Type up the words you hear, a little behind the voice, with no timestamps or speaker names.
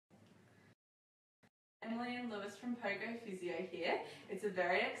Emily and Lewis from POGO Physio here. It's a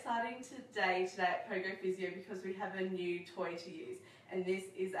very exciting day today at POGO Physio because we have a new toy to use, and this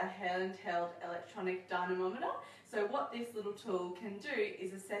is a handheld electronic dynamometer. So what this little tool can do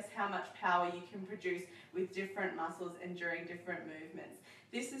is assess how much power you can produce with different muscles and during different movements.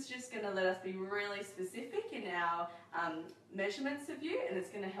 This is just going to let us be really specific in our measurements of you, and it's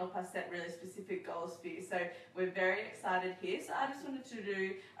going to help us set really specific goals for you. So we're very excited here. So I just wanted to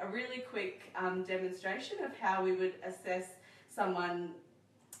do a really quick demonstration of how we would assess someone's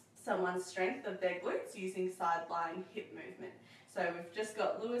strength of their glutes using side lying hip movement. So we've just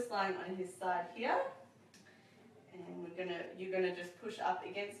got Lewis lying on his side here, and you're gonna just push up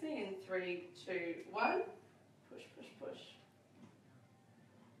against me in 3, 2, 1. Push, push, push.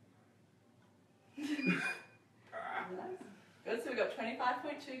 Nice. Good, so we've got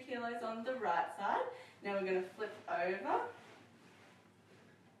 25.2 kilos on the right side. Now we're going to flip over.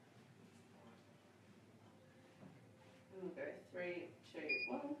 And we'll go 3, 2,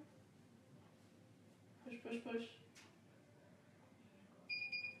 1. Push, push, push.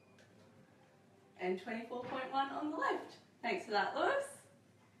 And 24.1 on the left. Thanks for that, Lewis.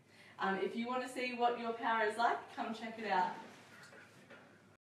 If you want to see what your power is like, come check it out.